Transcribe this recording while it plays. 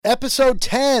Episode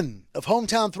 10 of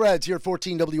Hometown Threads here at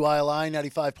 14 WILI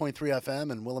 95.3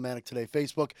 FM and Willimantic Today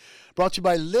Facebook. Brought to you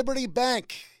by Liberty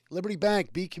Bank. Liberty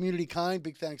Bank, be community kind.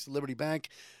 Big thanks to Liberty Bank.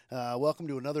 Welcome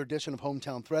to another edition of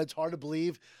Hometown Threads. Hard to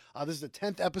believe. This is the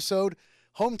 10th episode.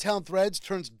 Hometown Threads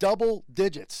turns double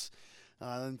digits.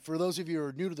 And for those of you who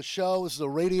are new to the show, this is a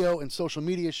radio and social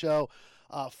media show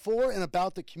for and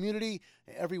about the community.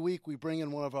 Every week we bring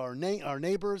in one of our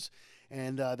neighbors,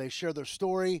 and they share their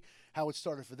story, how it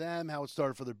started for them, how it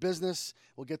started for their business.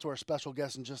 We'll get to our special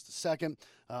guest in just a second.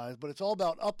 But it's all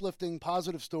about uplifting,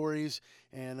 positive stories,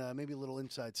 and maybe a little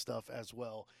inside stuff as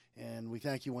well. And we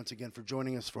thank you once again for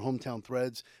joining us for Hometown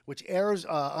Threads, which airs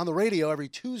on the radio every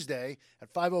Tuesday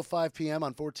at 5:05 p.m.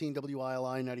 on 14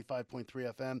 WILI 95.3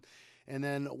 FM. And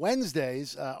then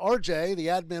Wednesdays, RJ, the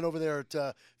admin over there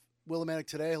at Willimantic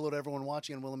Today. Hello to everyone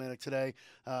watching on Willimantic Today.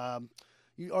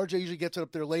 RJ usually gets it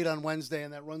up there late on Wednesday,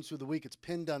 and that runs through the week. It's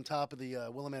pinned on top of the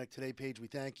Willimantic Today page. We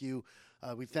thank you.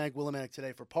 We thank Willimantic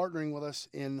Today for partnering with us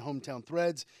in Hometown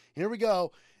Threads. Here we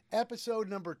go. Episode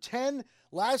number 10.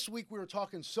 Last week we were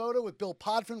talking soda with Bill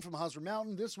Podfin from Hosner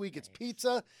Mountain. This week it's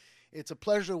pizza. It's a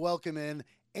pleasure to welcome in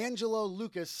Angelo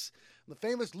Lukas, the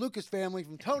famous Lukas family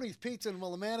from Tony's Pizza in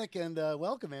Willimantic, and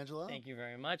welcome, Angelo. Thank you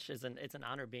very much. It's an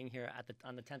honor being here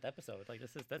on the 10th episode. Like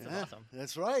that's awesome.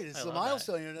 That's right. It's a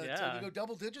milestone. Yeah. We go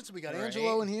double digits. We got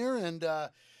Angelo in here, and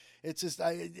it's just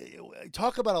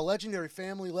talk about a legendary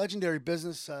family, legendary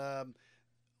business.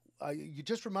 You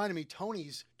just reminded me,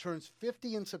 Tony's turns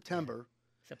 50 in September.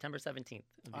 September 17th.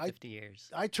 It'll be 50 years.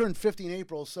 I turned 50 in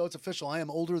April, so it's official. I am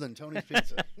older than Tony's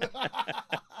Pizza.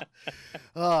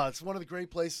 It's one of the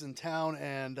great places in town,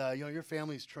 and your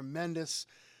family's tremendous.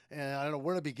 And I don't know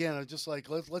where to begin. I'm just like,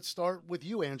 let's start with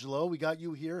you, Angelo. We got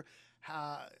you here.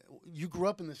 You grew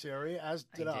up in this area, as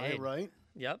did I, right?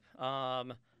 Yep.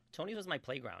 Tony's was my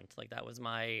playground. Like that was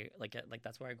my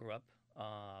that's where I grew up.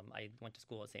 I went to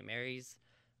school at St. Mary's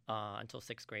until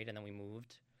 6th grade, and then we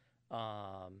moved.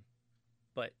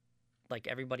 But like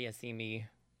everybody has seen me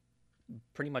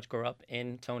pretty much grow up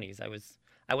in Tony's. I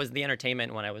was the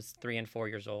entertainment when I was 3 and 4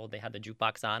 years old. They had the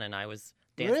jukebox on, and I was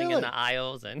dancing in the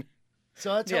aisles. And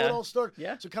so that's how it all started.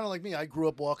 Yeah. So kind of like me, I grew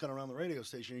up walking around the radio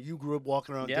station. You grew up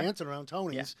walking around, dancing around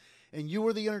Tony's, and you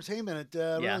were the entertainment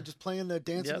at really just playing the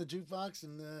dancing the jukebox,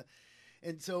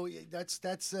 and so that's.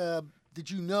 Did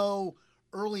you know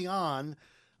early on,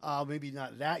 maybe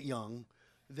not that young,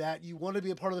 that you wanted to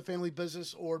be a part of the family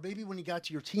business, or maybe when you got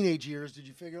to your teenage years, did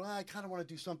you figure, I kind of want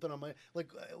to do something on my,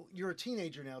 you're a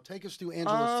teenager now. Take us through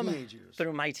Angelo's teenage years.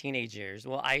 Through my teenage years.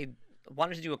 Well, I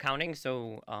wanted to do accounting,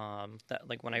 so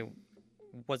when I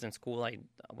was in school,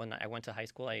 when I went to high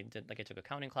school, I took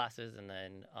accounting classes, and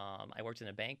then I worked in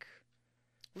a bank.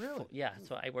 Really? Yeah,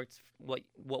 so I worked what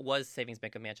was Savings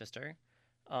Bank of Manchester.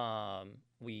 I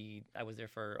was there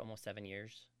for almost 7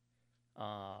 years.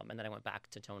 And then I went back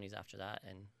to Tony's after that,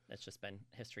 and it's just been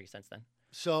history since then.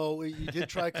 So you did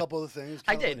try a couple of things.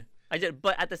 I did,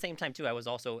 but at the same time too, I was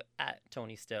also at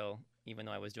Tony's still, even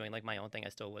though I was doing my own thing. I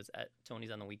still was at Tony's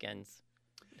on the weekends,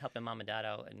 helping mom and dad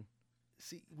out. And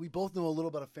see, we both know a little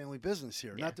about a family business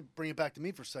here. Yeah. Not to bring it back to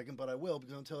me for a second, but I will,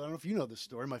 because I don't know if you know this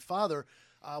story. My father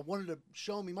wanted to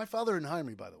show me. My father didn't hire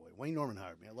me, by the way. Wayne Norman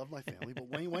hired me. I love my family, but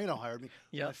Wayne hired me.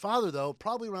 Yep. My father, though,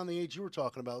 probably around the age you were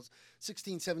talking about,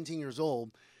 16, 17 years old,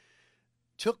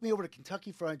 took me over to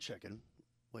Kentucky Fried Chicken.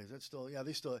 Wait, is that still? Yeah,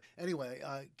 they still. Anyway,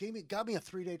 got me a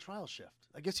 3-day trial shift.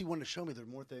 I guess he wanted to show me there are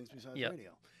more things besides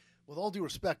radio. With all due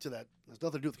respect to that, there's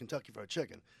nothing to do with Kentucky Fried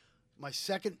Chicken. My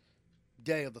second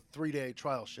day of the 3-day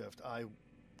trial shift, I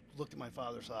looked at my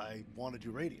father, so I want to do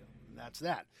radio, and that's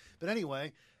that. But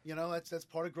anyway, that's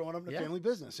part of growing up in a family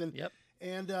business.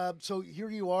 And so here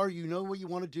you are. You know what you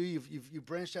want to do. You've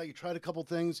branched out. You tried a couple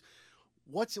things.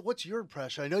 What's your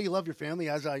impression? I know you love your family,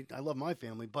 as I love my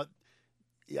family, but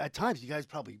at times you guys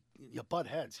probably butt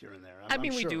heads here and there.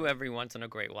 We do every once in a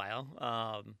great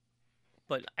while.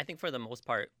 But I think for the most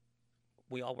part,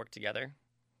 we all work together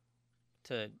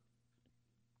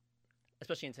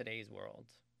especially in today's world,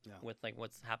 with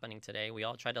what's happening today. We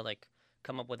all try to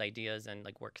come up with ideas and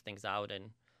work things out and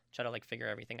try to figure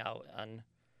everything out on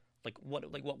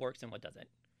what works and what doesn't.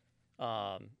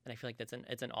 And I feel like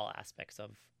it's in all aspects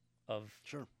of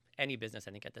any business.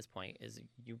 I think at this point is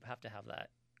you have to have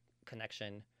that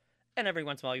connection, and every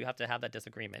once in a while you have to have that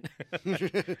disagreement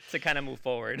to kind of move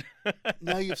forward.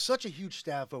 Now you have such a huge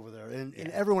staff over there, and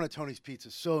everyone at Tony's Pizza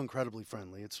is so incredibly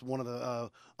friendly. It's one of the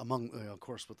of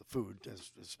course, with the food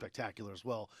is spectacular as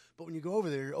well. But when you go over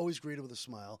there, you're always greeted with a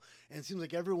smile, and it seems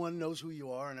like everyone knows who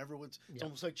you are, and it's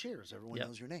almost like Cheers. Everyone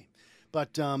knows your name.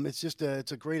 But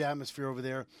it's a great atmosphere over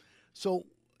there. So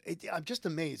I'm just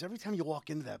amazed every time you walk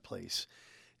into that place.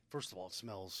 first of all, it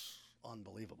smells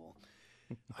unbelievable.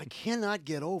 I cannot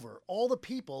get over all the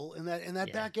people in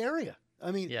that back area. I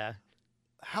mean,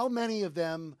 how many of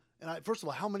them? And first of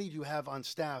all, how many do you have on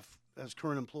staff as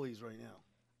current employees right now?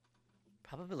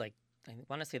 Probably like, I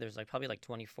want to say there's like probably like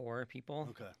 24 people.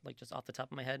 Okay. Like just off the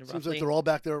top of my head, Seems roughly. like they're all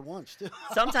back there at once, too.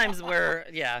 Sometimes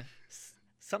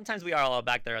sometimes we are all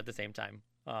back there at the same time.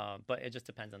 But it just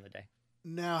depends on the day.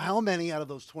 Now, how many out of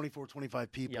those 24,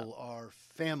 25 people are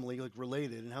family, like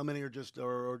related, and how many are just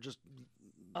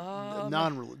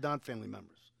non-family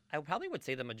members? I probably would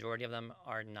say the majority of them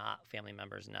are not family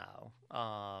members now.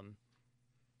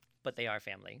 But they are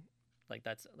family.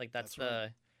 That's the right.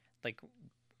 Like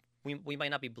we might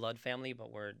not be blood family,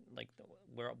 but we're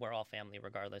all family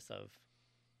regardless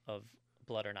of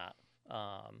blood or not.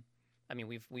 I mean,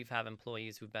 we've had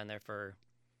employees who've been there for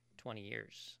 20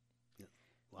 years. Yeah.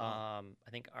 Wow. I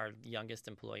think our youngest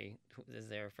employee is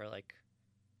there for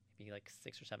maybe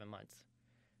 6 or 7 months.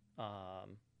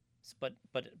 But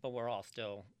we're all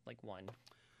still like one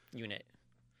unit.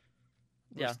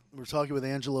 We're talking with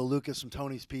Angelo, Lukas from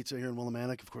Tony's Pizza here in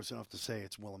Willimantic. Of course, I don't have to say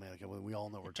it's Willimantic. We all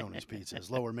know where Tony's Pizza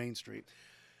is, Lower Main Street.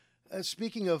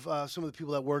 Speaking of some of the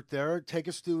people that work there, take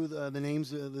us through the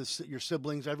names of your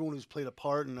siblings, everyone who's played a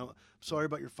part. And I'm sorry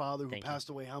about your father who passed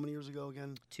away how many years ago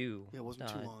again? 2. Yeah, it wasn't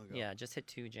too long ago. Yeah, just hit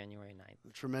 2 January 9th.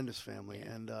 A tremendous family.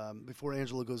 Yeah. And before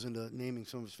Angelo goes into naming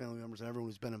some of his family members and everyone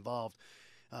who's been involved,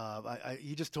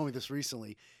 he just told me this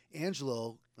recently.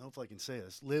 Angelo, I don't know if I can say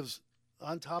this, lives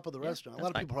on top of the restaurant. A lot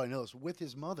of people probably know this, with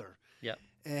his mother. Yeah.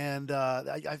 And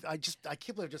I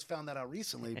can't believe I just found that out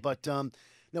recently. But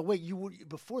now wait,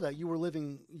 before that you were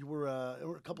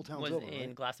a couple towns over. In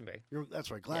right? Glastonbury. That's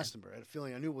right, Glastonbury. I had a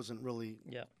feeling I knew it wasn't really.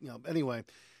 Yeah. Anyway,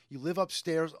 you live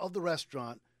upstairs of the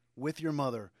restaurant with your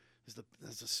mother.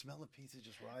 Does the smell of pizza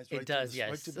just rise? It right does,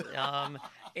 yes.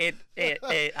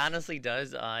 It honestly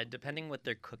does. Depending what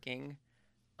they're cooking,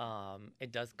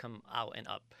 it does come out and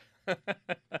up.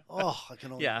 Oh, I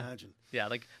can only imagine. Yeah,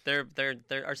 like there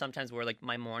are sometimes where like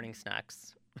my morning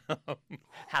snacks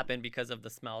happen because of the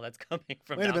smell that's coming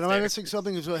from Wait a minute, am I missing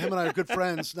something? Him and I are good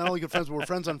friends. Not only good friends, but we're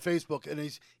friends on Facebook, and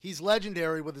he's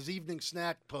legendary with his evening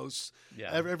snack posts.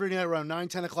 Yeah. Every night around 9,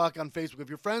 10 o'clock on Facebook. If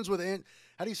you're friends with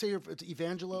how do you say it's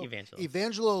Evangelo?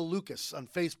 Angelo Lukas on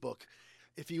Facebook.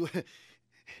 If you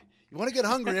want to get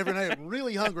hungry every night,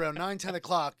 really hungry around 9, 10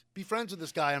 o'clock, be friends with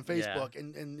this guy on Facebook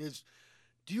and his.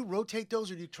 Do you rotate those,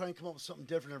 or do you try and come up with something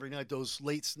different every night? Those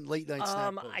late night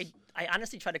snack posts? I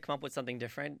honestly try to come up with something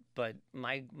different, but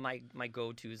my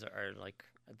go-tos are like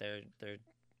they're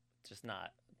just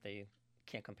not, they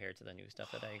can't compare to the new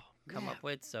stuff that I come up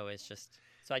with. So I just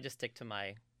stick to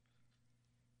my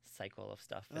cycle of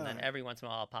stuff, and then every once in a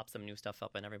while I'll pop some new stuff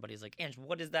up, and everybody's like, "Ange,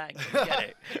 what is that?"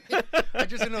 Get it. I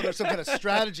just didn't know there's some kind of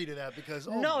strategy to that because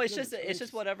it's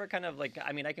just whatever kind of like.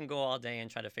 I mean, I can go all day and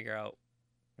try to figure out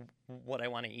what I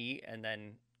want to eat, and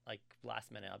then like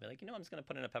last minute I'll be like, I'm just gonna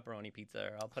put in a pepperoni pizza,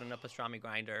 or I'll put in a pastrami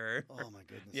grinder. Oh my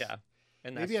goodness. Yeah.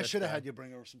 And maybe I should have had you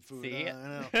bring over some food. See? I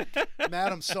know.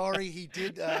 Matt, I'm sorry. He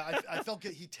did. I felt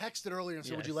he texted earlier and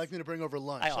said, "Would you like me to bring over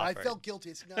lunch?" I felt guilty.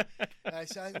 I said, "No." I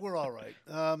said, "We're all right.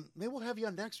 Maybe we'll have you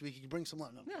on next week. You can bring some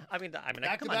lunch." No. Yeah, I mean, I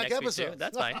back come to on back next episodes. Week too.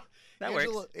 That's fine. That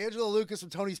works. Angelo Lukas from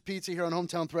Tony's Pizza here on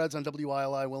Hometown Threads on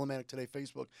WILI Willimantic Today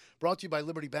Facebook. Brought to you by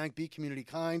Liberty Bank. Be community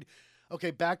kind. Okay,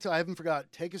 back to I haven't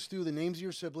forgot. Take us through the names of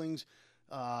your siblings.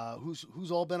 Who's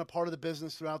all been a part of the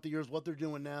business throughout the years, what they're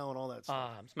doing now, and all that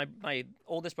stuff. So my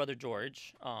oldest brother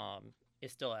George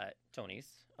is still at Tony's,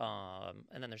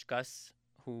 and then there's Gus,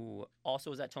 who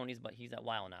also is at Tony's, but he's at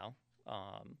Weil now.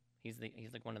 He's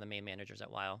like one of the main managers at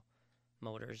Weil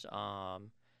Motors. And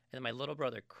then my little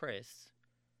brother Chris.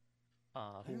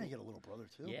 I didn't get a little brother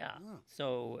too. Yeah. Oh.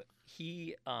 So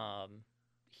he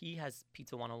has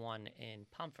Pizza 101 in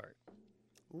Pomfret.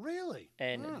 Really?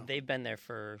 And they've been there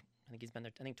for. I think he's been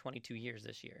there, 22 years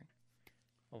this year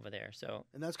over there. So.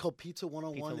 And that's called Pizza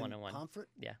 101 Pizza 101. In Pomfret?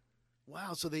 Yeah.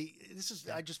 Wow. So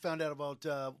I just found out about,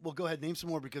 well, go ahead, name some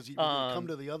more because you come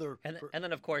to the other. And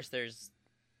then, of course, there's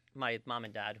my mom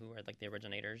and dad who are like the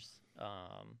originators.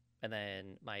 And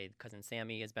then my cousin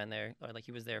Sammy has been there, or like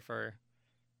he was there for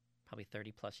probably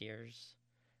 30 plus years.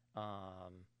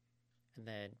 And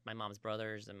then my mom's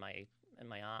brothers and my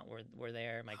aunt were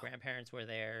there. My grandparents were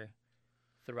there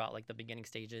throughout like the beginning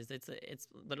stages. It's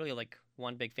literally like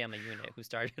one big family unit who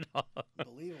started off.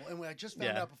 Unbelievable. And I just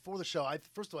found out before the show,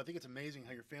 first of all, I think it's amazing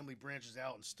how your family branches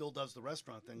out and still does the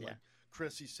restaurant thing. Yeah. Like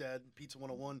Chris, he said, Pizza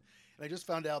 101. And I just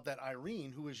found out that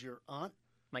Irene, who is your aunt?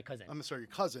 My cousin. I'm sorry, your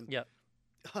cousin. Yep.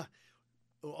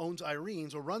 Who owns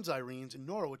Irene's or runs Irene's in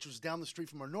Norwich, which was down the street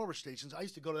from our Norwich stations. I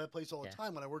used to go to that place all the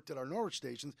time when I worked at our Norwich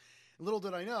stations. Little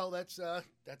did I know that's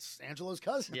Angelo's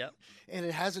cousin. Yep. And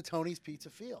it has a Tony's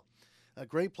Pizza feel. A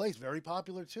great place, very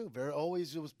popular too.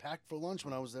 It was packed for lunch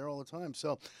when I was there all the time.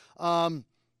 So,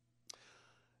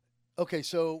 okay,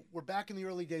 so we're back in the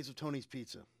early days of Tony's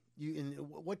Pizza.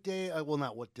 What day? Well,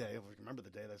 not what day. If I remember the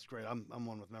day, that's great. I'm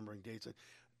one with remembering dates.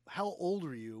 How old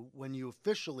are you when you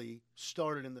officially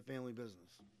started in the family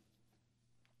business?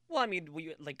 Well, I mean,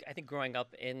 I think growing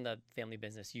up in the family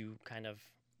business, you kind of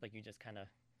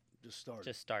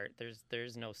just start.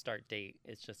 There's no start date.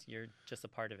 It's just you're just a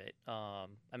part of it. I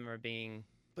remember being.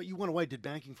 But you went away, did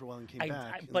banking for a while, and came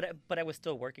back. But I was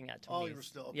still working at Tony's. Oh, you were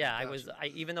still. Okay, yeah, gotcha.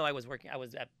 Even though I was working, I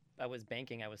was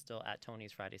banking. I was still at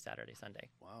Tony's Friday, Saturday, Sunday.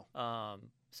 Wow.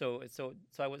 So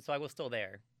I was still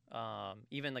there.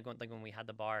 Even when we had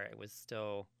the bar, I was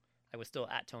still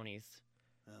at Tony's,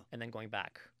 and then going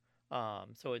back.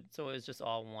 So it was just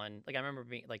all one. Like I remember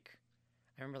being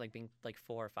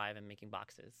 4 or 5 and making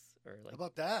boxes, or How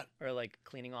about that? or like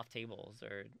cleaning off tables,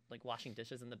 or like washing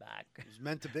dishes in the back. It was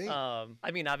meant to be.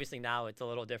 I mean, obviously now it's a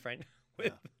little different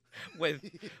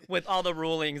with all the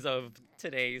rulings of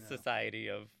today's society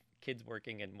of kids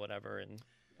working and whatever. And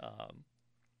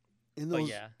in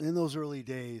those early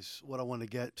days, what I want to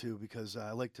get to, because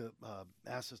I like to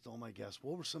ask this to all my guests,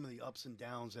 what were some of the ups and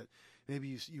downs that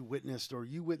maybe you witnessed, or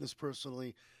you witnessed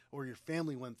personally, or your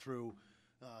family went through?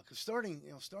 Because starting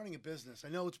a business, I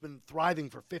know it's been thriving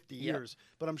for 50 years,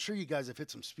 but I'm sure you guys have hit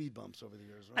some speed bumps over the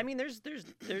years, right? I mean, there's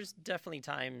definitely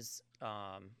times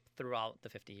throughout the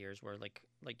 50 years where like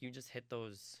you just hit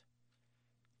those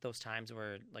times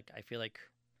where like I feel like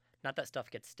not that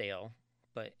stuff gets stale,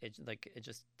 but it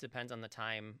just depends on the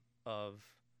time of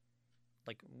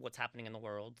like what's happening in the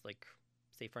world. Like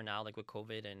say for now, like with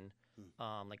COVID and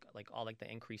like all like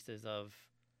the increases of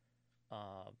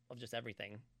just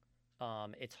everything.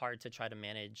 It's hard to try to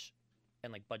manage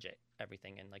and like budget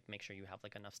everything and like make sure you have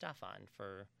like enough staff on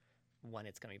for when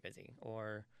it's gonna be busy,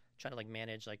 or try to like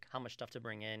manage like how much stuff to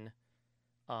bring in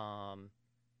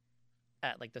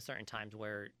at like the certain times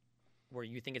where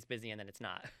you think it's busy and then it's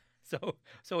not.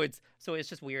 So it's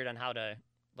just weird on how to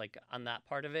like on that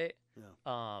part of it.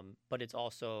 Yeah. But it's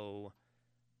also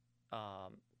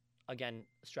again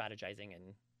strategizing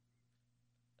and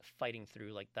fighting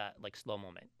through like that like slow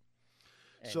moment.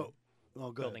 So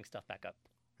building stuff back up.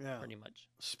 Yeah. Pretty much.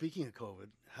 Speaking of COVID,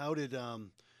 how did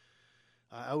I'm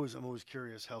always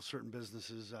curious how certain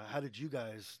businesses. How did you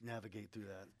guys navigate through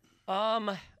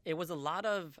that? It was a lot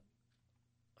of,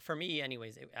 for me,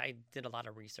 anyways. I did a lot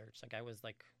of research. Like I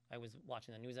was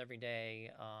watching the news every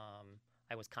day.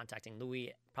 I was contacting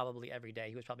Louis probably every day.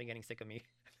 He was probably getting sick of me.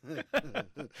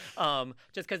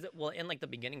 Just because, well, in like the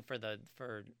beginning for the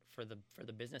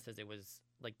businesses, it was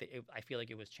like I feel like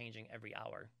it was changing every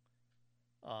hour.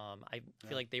 I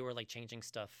feel like they were like changing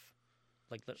stuff,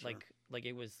 like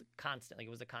it was constant. Like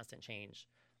it was a constant change.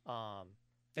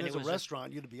 And as a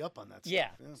restaurant, you'd be up on that stuff. Yeah.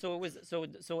 So it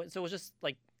was just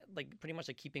like pretty much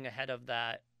like keeping ahead of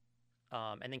that,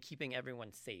 and then keeping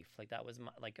everyone safe. Like that was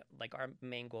like our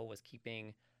main goal was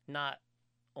keeping not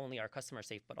only our customers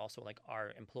safe, but also like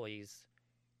our employees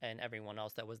and everyone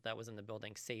else that was in the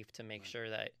building safe, to make sure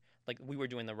that like we were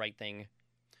doing the right thing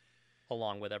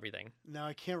along with everything. Now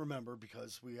I can't remember,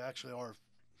 because we actually are,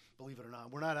 believe it or not,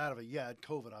 we're not out of it yet.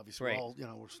 COVID, obviously, right. We're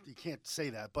all, you can't say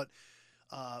that, but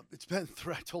it's been.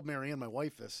 I told Marianne, my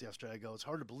wife, this yesterday. I go, it's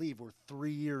hard to believe we're 3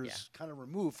 years kind of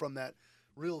removed from that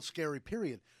real scary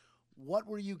period. What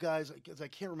were you guys? Because I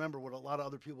can't remember what a lot of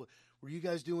other people were. You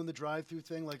guys doing the drive-through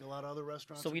thing like a lot of other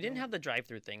restaurants? So we didn't have the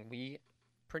drive-through thing. We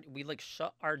like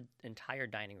shut our entire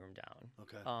dining room down.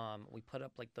 Okay. We put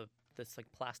up like this like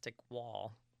plastic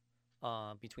wall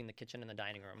between the kitchen and the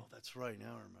dining room. Oh, that's right.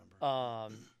 Now I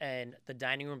remember. And the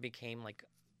dining room became like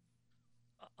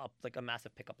a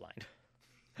massive pickup line,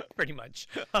 pretty much.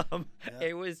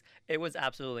 It was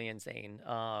absolutely insane.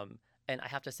 And I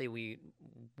have to say we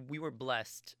were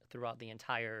blessed throughout the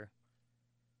entire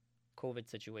COVID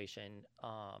situation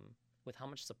with how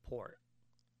much support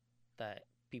that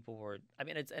people were. I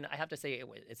mean, and I have to say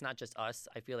it's not just us.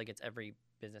 I feel like it's every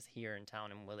business here in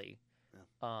town in Willie.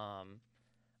 Yeah.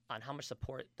 On how much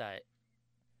support that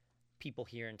people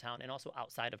here in town and also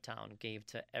outside of town gave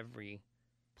to every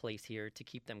place here to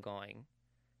keep them going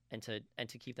and to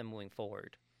keep them moving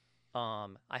forward.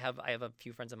 I have a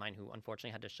few friends of mine who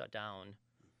unfortunately had to shut down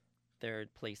their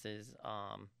places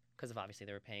because of obviously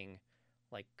they were paying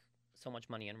like so much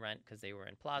money in rent because they were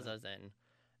in plazas and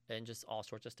just all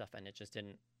sorts of stuff, and it just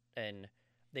didn't, and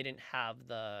they didn't have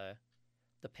the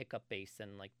pickup base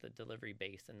and like the delivery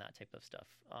base and that type of stuff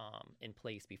in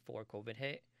place before COVID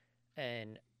hit.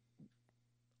 And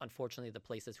unfortunately, the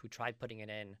places who tried putting it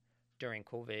in during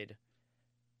COVID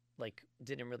like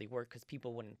didn't really work because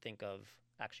people wouldn't think of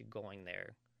actually going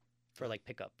there for like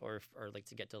pickup or like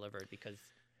to get delivered because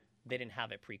they didn't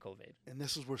have it pre-COVID. And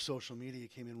this is where social media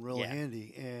came in real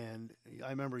handy. And I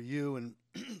remember you and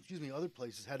excuse me, other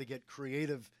places had to get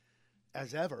creative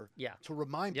as ever to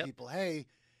remind people, hey,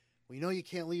 we know you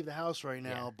can't leave the house right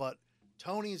now, but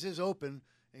Tony's is open.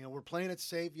 You know, we're playing it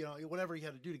safe. You know, whatever you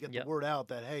had to do to get the word out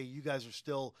that, hey, you guys are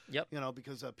still, you know,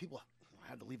 because people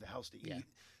had to leave the house to eat,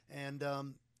 and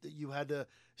you had to.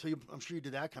 So I'm sure you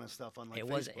did that kind of stuff on like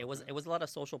Facebook. It was a lot of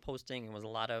social posting. It was a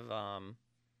lot of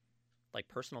like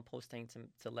personal posting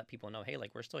to let people know, hey,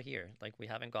 like we're still here, like we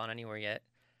haven't gone anywhere yet.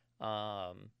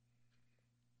 How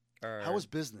was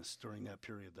business during that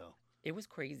period though? It was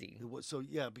crazy. It was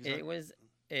because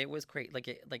it was great.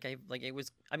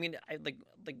 I mean,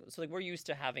 so like we're used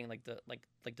to having like the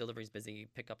like deliveries busy,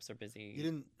 pickups are busy. You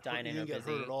didn't get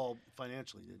hurt at all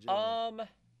financially, did you?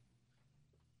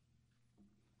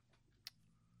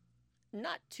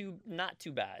 Not too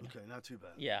bad. Okay, not too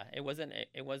bad. Yeah, it wasn't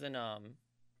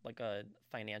like a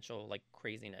financial like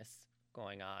craziness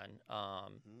going on.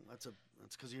 That's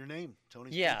because of your name,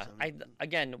 Tony's. Yeah, Pizza.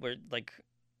 Again,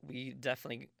 we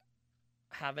definitely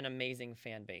have an amazing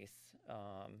fan base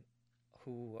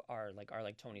who are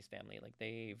like Tony's family. Like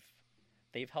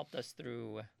they've helped us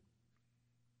through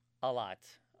a lot,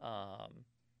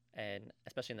 and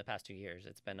especially in the past 2 years,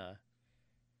 it's been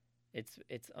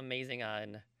it's amazing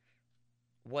on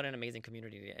what an amazing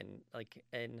community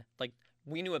and like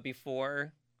we knew it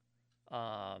before,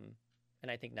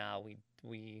 and I think now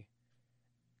we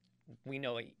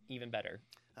know it even better.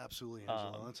 Absolutely,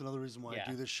 Angelo. That's another reason why I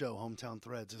do this show, Hometown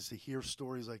Threads, is to hear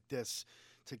stories like this,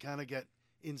 to kind of get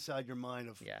inside your mind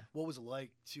of what was it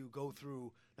like to go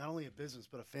through not only a business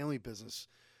but a family business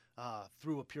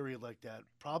through a period like that.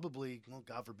 Probably, well,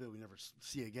 God forbid, we never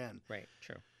see again. Right.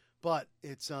 True. But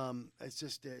it's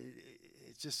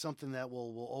just something that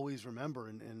we'll always remember.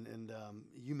 And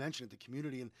you mentioned the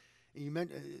community, and you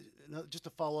mentioned just to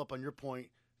follow up on your point,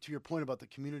 to your point about the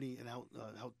community and how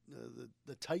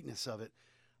the tightness of it.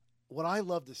 What I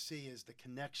love to see is the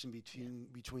connection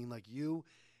between like you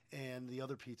and the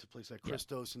other pizza place like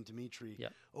Christos and Dimitri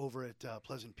over at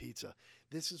Pleasant Pizza.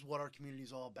 This is what our community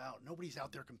is all about. Nobody's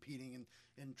out there competing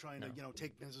and trying to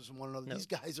take business from one another. These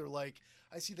guys are like,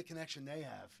 I see the connection they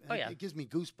have. And it gives me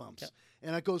goosebumps.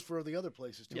 And that goes for the other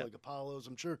places too, like Apollo's.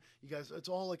 I'm sure you guys. It's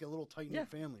all like a little tight knit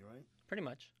family, right? Pretty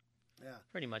much. Yeah.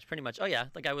 Pretty much. Oh yeah.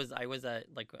 Like I was at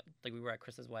like we were at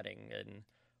Chris's wedding, and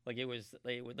like it was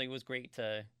great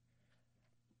to.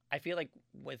 I feel like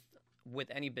with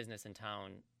any business in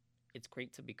town, it's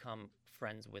great to become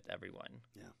friends with everyone.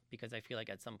 Yeah. Because I feel like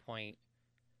at some point,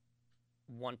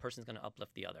 one person's going to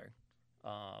uplift the other,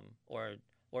 or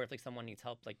if like someone needs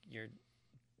help, like you're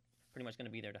pretty much going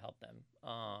to be there to help them.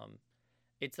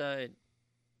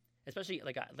 Especially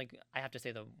like I have to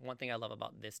say, the one thing I love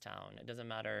about this town, it doesn't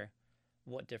matter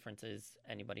what differences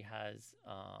anybody has,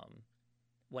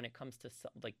 when it comes to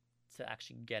to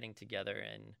actually getting together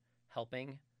and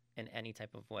helping in any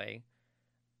type of way.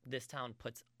 This town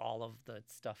puts all of the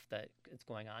stuff that is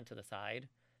going on to the side,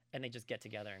 and they just get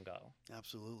together and go.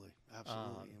 Absolutely.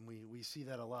 And we see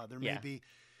that a lot. There may be,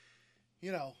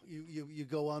 you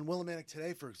go on Willimantic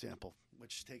Today, for example,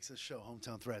 which takes this show,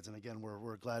 Hometown Threads, and again,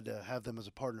 we're glad to have them as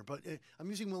a partner. But I'm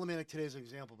using Willimantic Today as an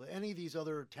example, but any of these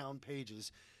other town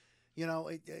pages, you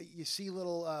see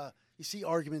you see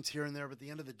arguments here and there, but at the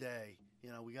end of the day,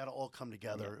 we got to all come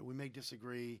together. We may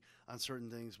disagree on certain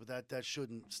things, but that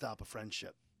shouldn't stop a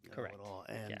friendship. Correct. At all.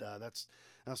 And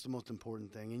that's the most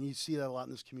important thing. And you see that a lot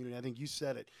in this community. I think you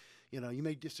said it. You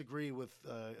may disagree with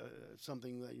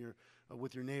something that you're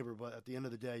with your neighbor, but at the end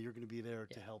of the day, you're going to be there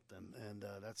to help them, and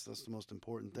that's the most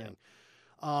important thing.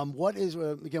 What is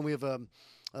again? We have a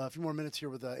few more minutes here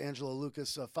with Angelo,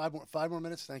 Lukas. Five more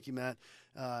minutes. Thank you, Matt.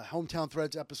 Hometown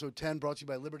Threads, episode 10, brought to you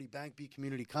by Liberty Bank. Be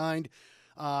community kind.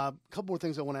 A couple more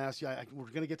things I want to ask you. We're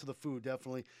going to get to the food,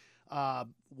 definitely.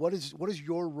 What is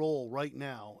your role right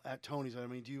now at Tony's? I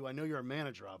mean, I know you're a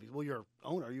manager, obviously. Well, you're an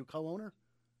owner. Are you a co-owner?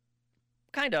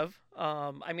 Kind of.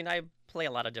 I mean, I play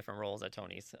a lot of different roles at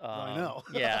Tony's. I know.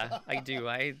 Yeah, I do.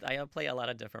 I play a lot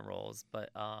of different roles, but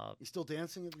you still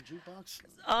dancing at the jukebox?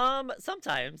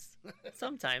 Sometimes,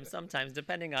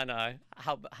 depending on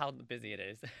how busy it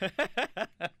is.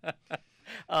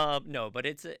 No, but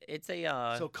it's a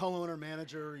so co-owner,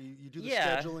 manager, you do the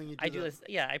scheduling. I do this.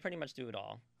 Yeah, I pretty much do it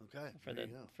all. Okay. For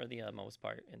the most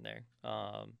part in there.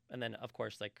 And then of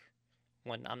course, like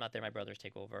when I'm not there, my brothers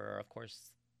take over. Or of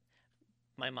course,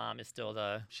 my mom is still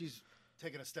she's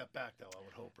taking a step back, though, I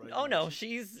would hope, right? Oh, no,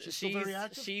 she's still very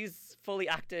active? She's fully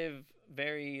active,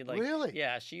 very, like... Really?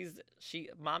 Yeah,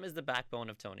 Mom is the backbone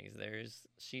of Tony's.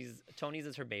 Tony's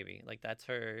is her baby. Like, that's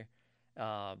her...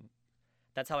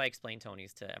 That's how I explain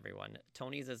Tony's to everyone.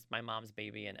 Tony's is my mom's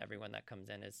baby, and everyone that comes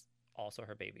in is also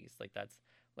her babies. Like, that's...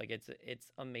 Like,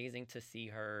 it's amazing to see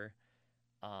her...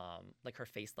 like her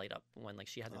face light up when like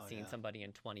she hasn't seen somebody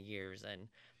in 20 years and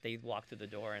they walk through the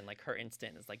door and like her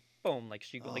instant is like boom, like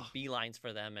she like beelines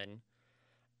for them and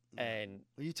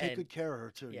well, you take good care of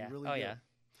her too. Yeah. You really do.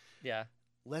 Yeah.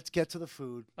 Let's get to the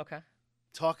food. Okay.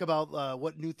 Talk about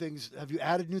what new things have you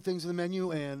added new things to the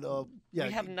menu and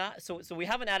we have not so we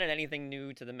haven't added anything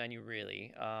new to the menu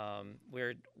really.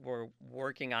 We're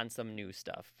working on some new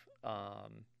stuff.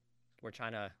 We're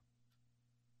trying to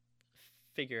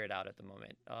figure it out at the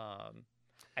moment.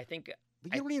 I think.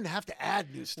 But you don't even have to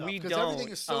add new stuff because everything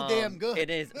is so damn good. It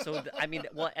is. So I mean,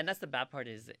 well, and that's the bad part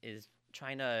is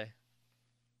trying to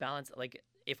balance. Like,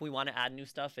 if we want to add new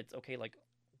stuff, it's okay. Like,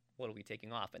 what are we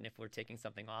taking off? And if we're taking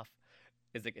something off,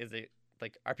 is it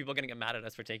like, are people going to get mad at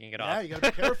us for taking it off? Yeah, you got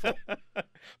to be careful.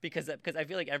 because I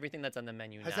feel like everything that's on the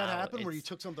menu has now, that happened where you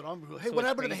took something on? Hey, so what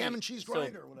happened to the ham and cheese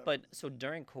grinder? Or whatever? But so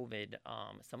during COVID,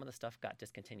 some of the stuff got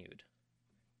discontinued.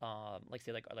 Like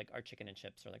say like our chicken and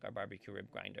chips or like our barbecue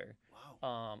rib grinder.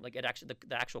 Wow. Like it actually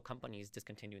the actual companies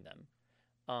discontinued them.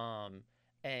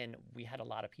 And we had a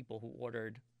lot of people who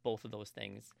ordered both of those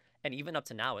things. And even up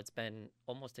to now, it's been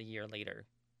almost a year later,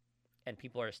 and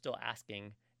people are still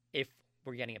asking if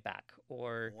we're getting it back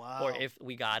or if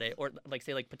we got it, or like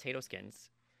say like potato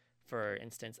skins, for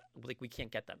instance, like we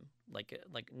can't get them. Like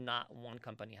not one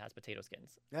company has potato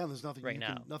skins. Yeah, there's nothing right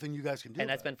now. Nothing you guys can do. And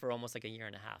that's been for almost like a year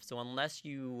and a half. So unless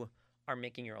you are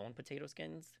making your own potato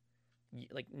skins,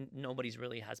 like nobody's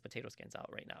really has potato skins out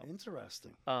right now.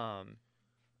 Interesting.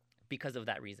 Because of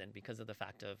that reason, because of the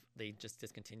fact of they just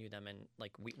discontinued them and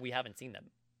like we haven't seen them.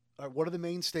 All right, what are the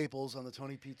main staples on the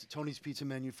Tony's Pizza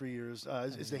menu for years?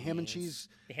 Is the ham and cheese?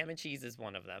 The ham and cheese is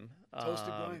one of them.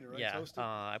 Toasted grinder, right? Yeah. Toasted?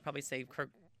 I'd probably say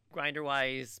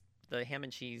grinder-wise, the ham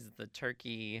and cheese, the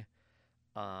turkey,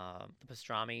 the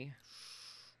pastrami,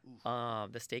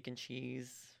 the steak and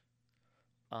cheese,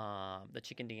 the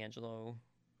chicken D'Angelo.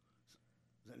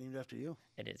 Is that named after you?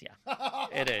 It is, yeah.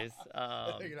 It is.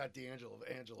 You're not D'Angelo,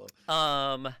 Angelo.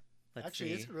 Let's Actually,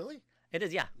 see. is it really? It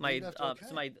is, yeah.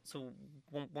 Okay. So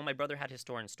when my brother had his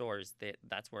store in stores,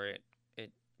 that's where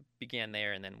it began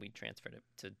there, and then we transferred it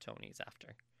to Tony's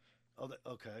after. Oh,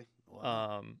 okay.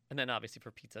 Wow. And then obviously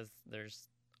for pizzas, there's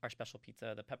our special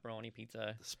pizza, the pepperoni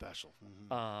pizza, the special,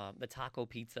 the taco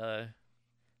pizza,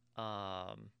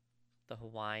 the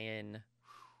Hawaiian.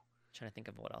 Trying to think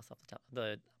of what else off the top.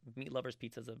 The meat lovers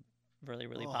pizza is a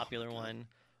really popular one. I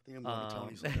think I'm going to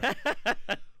Tony's. On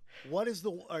that. What's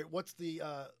the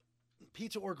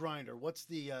pizza or grinder? What's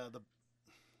the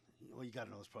well, you got to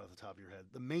know this probably off the top of your head.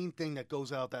 The main thing that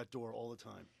goes out that door all the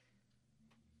time,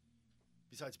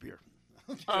 besides beer.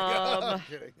 I'm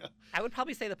kidding. I would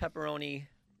probably say the pepperoni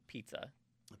pizza.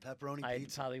 The pepperoni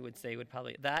pizza. I probably would say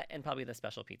that and probably the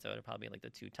special pizza would probably like the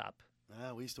two top.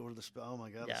 Yeah, we used to order the oh my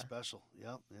god, yeah. The special.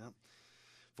 Yep.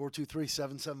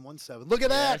 423-7717. Look at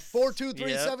that.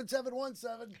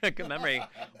 423-7717. Good memory.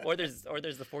 Or there's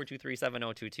the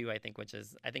 423-7022, I think, which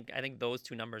is I think those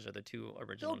two numbers are the two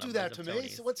original numbers. Don't do that to me.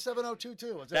 Tony's. So what's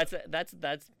 7022? That's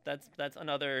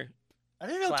another I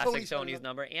didn't know classic Tony's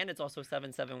number, and it's also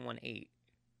 7718.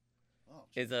 Oh,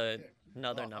 is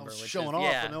another number. I'm which showing is, off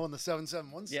yeah. for knowing the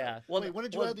 7717. Yeah. Well, wait, when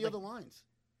did you add the other lines?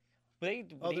 They've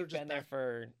been there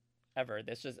forever.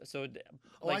 That's just so.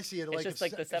 I see it. It's just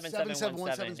like the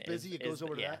 7717 is busy. It goes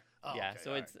over to that. Oh, yeah. Okay,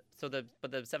 So it's right.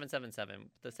 The 777,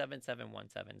 the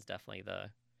 7717 is definitely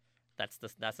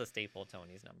that's a staple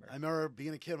Tony's number. I remember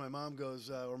being a kid. My mom goes,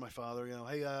 or my father,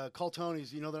 hey, call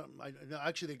Tony's. You know that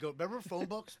actually they go. Remember phone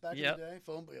books back in the day?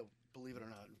 Believe it or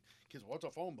not. Kids, what's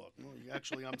a phone book? Well,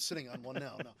 actually, I'm sitting on one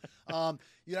now. No, I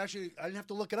didn't have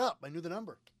to look it up. I knew the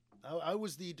number. I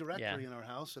was the directory in our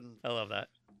house, and I love that.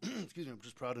 Excuse me, I'm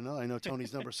just proud to know I know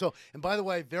Tony's number. So, and by the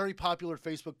way, very popular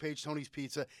Facebook page, Tony's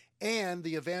Pizza, and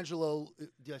the Angelo.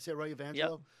 Did I say it right,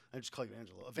 Angelo? Yep. I just call you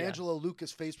Angelo. Angelo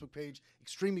Lukas Facebook page,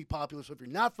 extremely popular. So if you're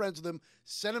not friends with him,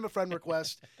 send him a friend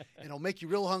request, and it'll make you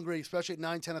real hungry, especially at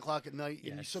 9, 10 o'clock at night.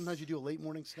 Yes. And sometimes you do a late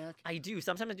morning snack. I do.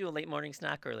 Sometimes I do a late morning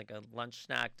snack or like a lunch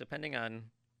snack, depending on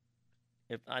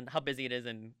how busy it is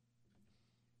and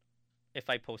if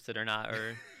I post it or not,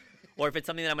 or if it's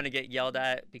something that I'm going to get yelled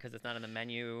at because it's not on the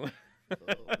menu.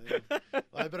 man. Well,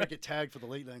 I better get tagged for the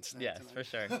late night snack. Yes, tonight. for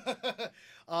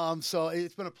sure. So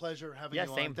it's been a pleasure having you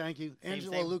same. on. Thank you, Same,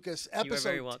 Angelo, same. Lucas. You are Episode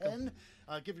very welcome.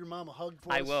 10. Give your mom a hug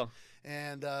for us. I will.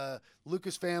 And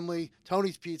Lucas family,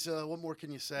 Tony's Pizza. What more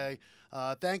can you say?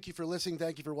 Thank you for listening.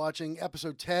 Thank you for watching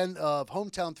episode 10 of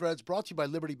Hometown Threads, brought to you by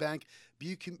Liberty Bank.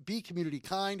 Be community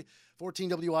kind.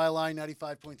 14 WILI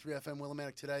 95.3 FM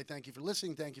Willimantic today. Thank you for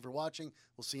listening. Thank you for watching.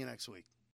 We'll see you next week.